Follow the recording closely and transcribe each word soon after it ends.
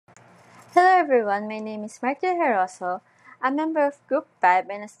Hello everyone, my name is Marta Heroso, a member of Group 5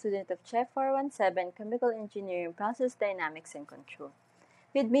 and a student of CHEF 417 Chemical Engineering Process Dynamics and Control.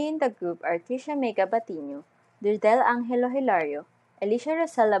 With me in the group are Tricia Mega Batino, Durdel Angelo Hilario, Alicia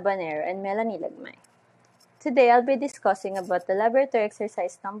Rosella Banero, and Melanie Lagmay. Today I'll be discussing about the laboratory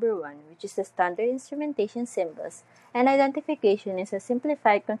exercise number 1, which is the standard instrumentation symbols and identification is a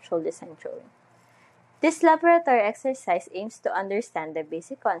simplified control design drawing. This laboratory exercise aims to understand the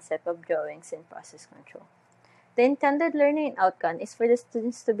basic concept of drawings in process control. The intended learning outcome is for the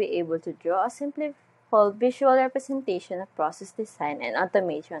students to be able to draw a simple visual representation of process design and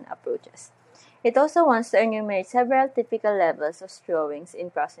automation approaches. It also wants to enumerate several typical levels of drawings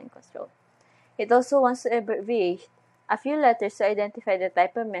in process control. It also wants to abbreviate a few letters to identify the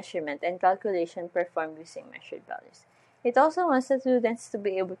type of measurement and calculation performed using measured values. It also wants the students to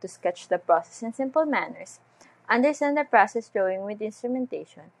be able to sketch the process in simple manners, understand the process drawing with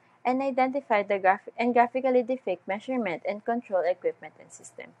instrumentation, and identify the graphically depict measurement and control equipment and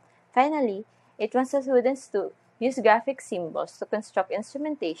system. Finally, it wants the students to use graphic symbols to construct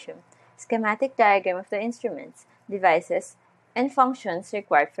instrumentation, schematic diagram of the instruments, devices, and functions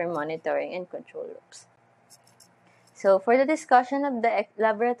required for monitoring and control loops. So, for the discussion of the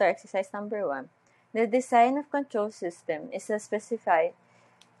laboratory exercise number 1, the design of control system is a specified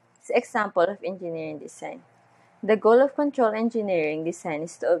example of engineering design. The goal of control engineering design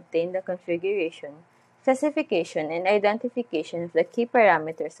is to obtain the configuration, specification, and identification of the key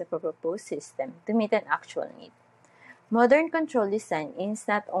parameters of a proposed system to meet an actual need. Modern control design aims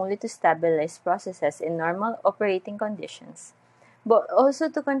not only to stabilize processes in normal operating conditions, but also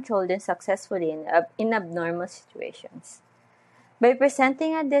to control them successfully in abnormal situations. By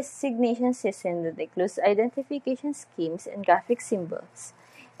presenting a designation system that includes identification schemes and graphic symbols,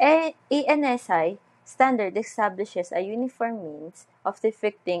 ENSI standard establishes a uniform means of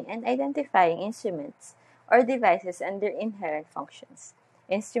depicting and identifying instruments or devices and their inherent functions,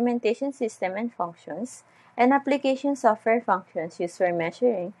 instrumentation system and functions, and application software functions used for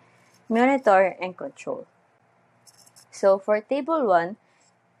measuring, monitor, and control. So for Table 1,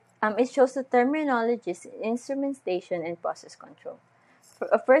 it shows the terminologies instrumentation and process control.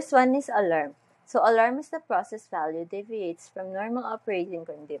 First one is alarm. So alarm is the process value deviates from normal operating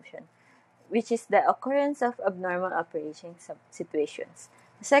condition, which is the occurrence of abnormal operating situations.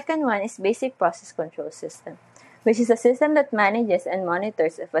 The second one is basic process control system, which is a system that manages and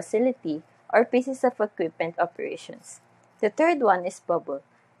monitors a facility or pieces of equipment operations. The third one is bubble,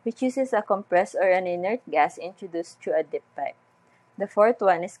 which uses a compressed or an inert gas introduced through a dip pipe. The fourth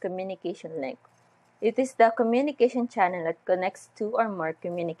one is communication link. It is the communication channel that connects two or more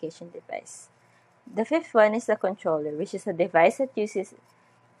communication devices. The fifth one is the controller, which is a device that uses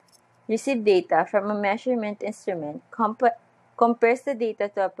receive data from a measurement instrument, compares the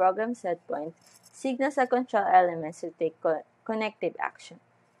data to a program set point, signals a control elements to take connective action.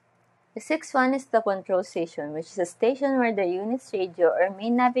 The sixth one is the control station, which is a station where the unit's radio or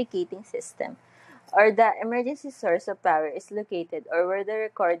main navigating system or the emergency source of power is located or where the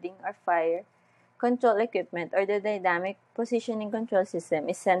recording or fire control equipment or the dynamic positioning control system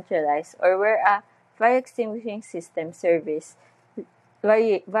is centralized or where a fire extinguishing system service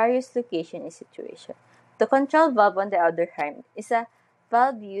various location and situation. The control valve, on the other hand, is a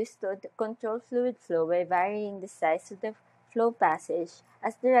valve used to control fluid flow by varying the size of the flow passage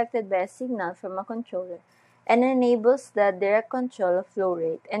as directed by a signal from a controller and enables the direct control of flow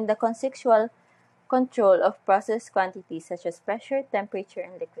rate and the contextual control of process quantities such as pressure, temperature,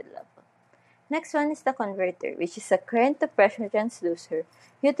 and liquid level. Next one is the converter, which is a current to pressure transducer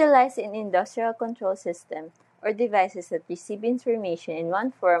utilized in industrial control system or devices that receive information in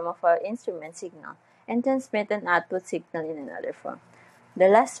one form of an instrument signal and transmit an output signal in another form. The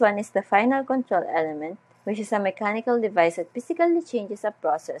last one is the final control element, which is a mechanical device that physically changes a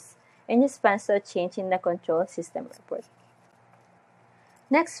process in response to a change in the control system report.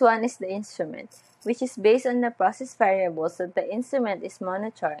 Next one is the instrument, which is based on the process variables that the instrument is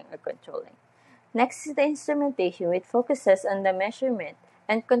monitoring or controlling. Next is the instrumentation, which focuses on the measurement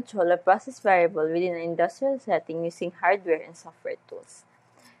and control of process variable within an industrial setting using hardware and software tools.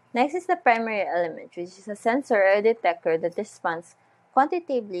 Next is the primary element, which is a sensor or a detector that responds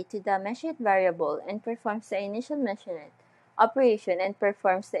quantitatively to the measured variable and performs the initial measurement operation and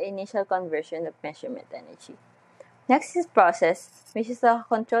performs the initial conversion of measurement energy. Next is process, which is a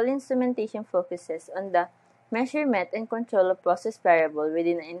control instrumentation focuses on the measurement and control of process variable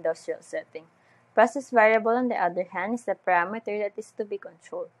within an industrial setting. Process variable, on the other hand, is the parameter that is to be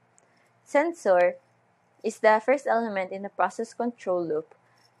controlled. Sensor is the first element in the process control loop,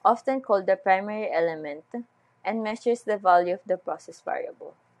 often called the primary element, and measures the value of the process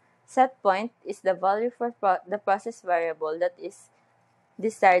variable. Set point is the value for the process variable that is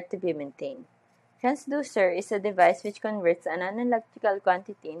desired to be maintained. Transducer is a device which converts an electrical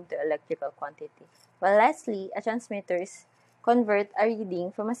quantity into electrical quantity. While lastly, a transmitter is convert a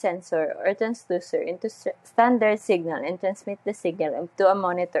reading from a sensor or transducer into standard signal and transmit the signal to a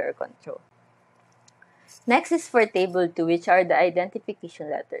monitor or control. Next is for table 2, which are the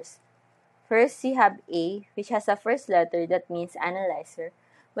identification letters. First, you have A, which has a first letter that means analyzer,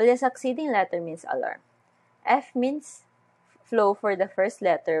 while the succeeding letter means alarm. F means flow for the first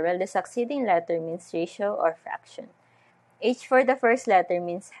letter, while the succeeding letter means ratio or fraction. H for the first letter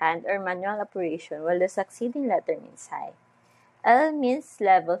means hand or manual operation, while the succeeding letter means high. L means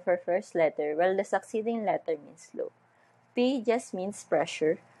level for first letter, while the succeeding letter means low. P just means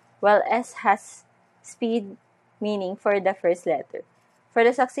pressure, while S has speed meaning for the first letter. For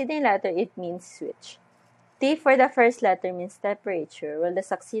the succeeding letter, it means switch. T for the first letter means temperature, while the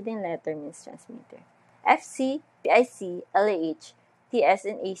succeeding letter means transmitter. FC, PIC, LAH, TS,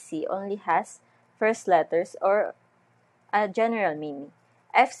 and AC only has first letters or a general meaning.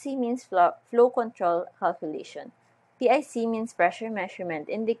 FC means flow control calculation. PIC means pressure measurement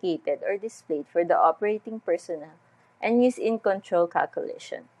indicated or displayed for the operating personnel and used in control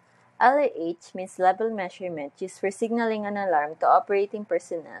calculation. LAH means level measurement used for signaling an alarm to operating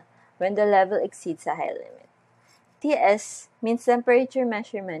personnel when the level exceeds a high limit. TS means temperature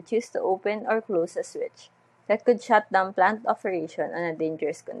measurement used to open or close a switch that could shut down plant operation on a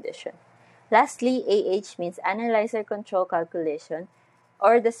dangerous condition. Lastly, AH means analyzer control calculation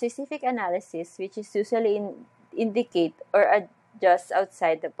or the specific analysis which is usually indicate or adjust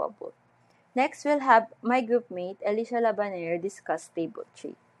outside the bubble. Next, we'll have my group mate Alicia Labanero discuss table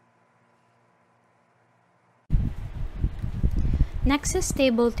 3. Next is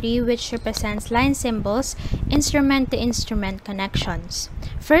table 3, which represents line symbols, instrument-to-instrument connections.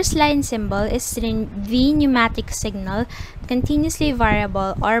 First line symbol is the pneumatic signal, continuously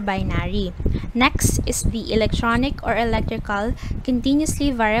variable or binary. Next is the electronic or electrical, continuously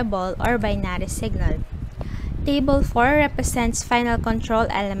variable or binary signal. Table 4 represents final control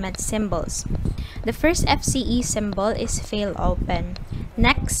element symbols. The first FCE symbol is fail open.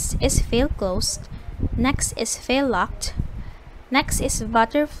 Next is fail closed. Next is fail locked. Next is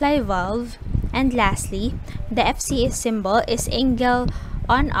butterfly valve, and lastly, the FCE symbol is angle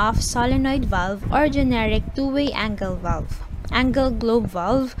on-off solenoid valve or generic two-way angle valve, angle globe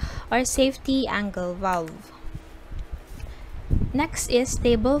valve, or safety angle valve. Next is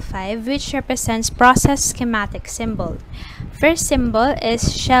table 5, which represents process schematic symbol. First symbol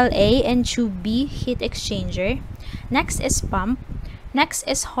is shell A and tube B heat exchanger. Next is pump. Next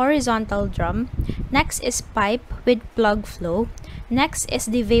is horizontal drum. Next is pipe with plug flow. Next is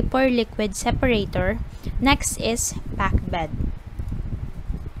the vapor liquid separator. Next is packed bed.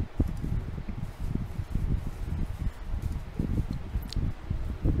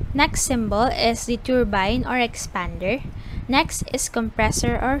 Next symbol is the turbine or expander. Next is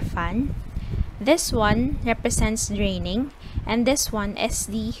compressor or fan. This one represents draining, and this one is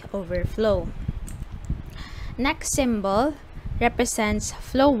the overflow. Next symbol represents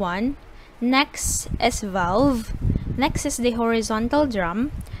flow 1. Next is valve. Next is the horizontal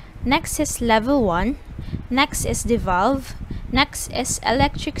drum. Next is level 1. Next is the valve. Next is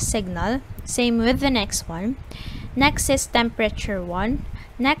electric signal. Same with the next one. Next is temperature 1.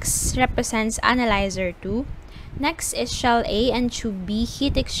 Next represents analyzer 2. Next is shell A and tube B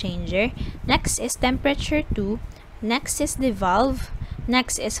heat exchanger. Next is temperature 2. Next is the valve.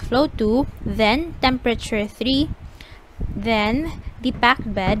 Next is flow 2. Then temperature 3. Then the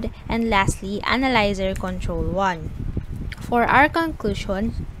packed bed, and lastly analyzer control 1. For our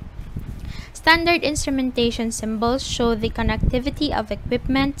conclusion, standard instrumentation symbols show the connectivity of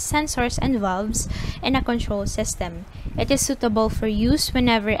equipment, sensors, and valves in a control system. It is suitable for use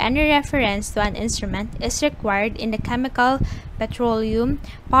whenever any reference to an instrument is required in the chemical, petroleum,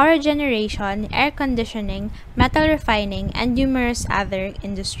 power generation, air conditioning, metal refining, and numerous other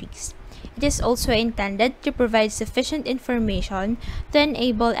industries. It is also intended to provide sufficient information to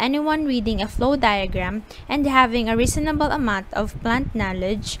enable anyone reading a flow diagram and having a reasonable amount of plant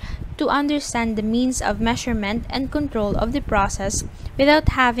knowledge to understand the means of measurement and control of the process without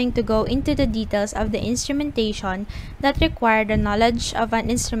having to go into the details of the instrumentation that require the knowledge of an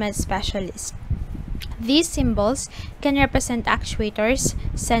instrument specialist. These symbols can represent actuators,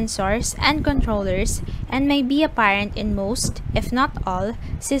 sensors, and controllers and may be apparent in most, if not all,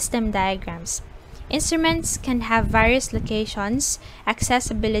 system diagrams. Instruments can have various locations,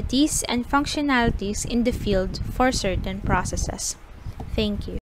 accessibilities, and functionalities in the field for certain processes. Thank you.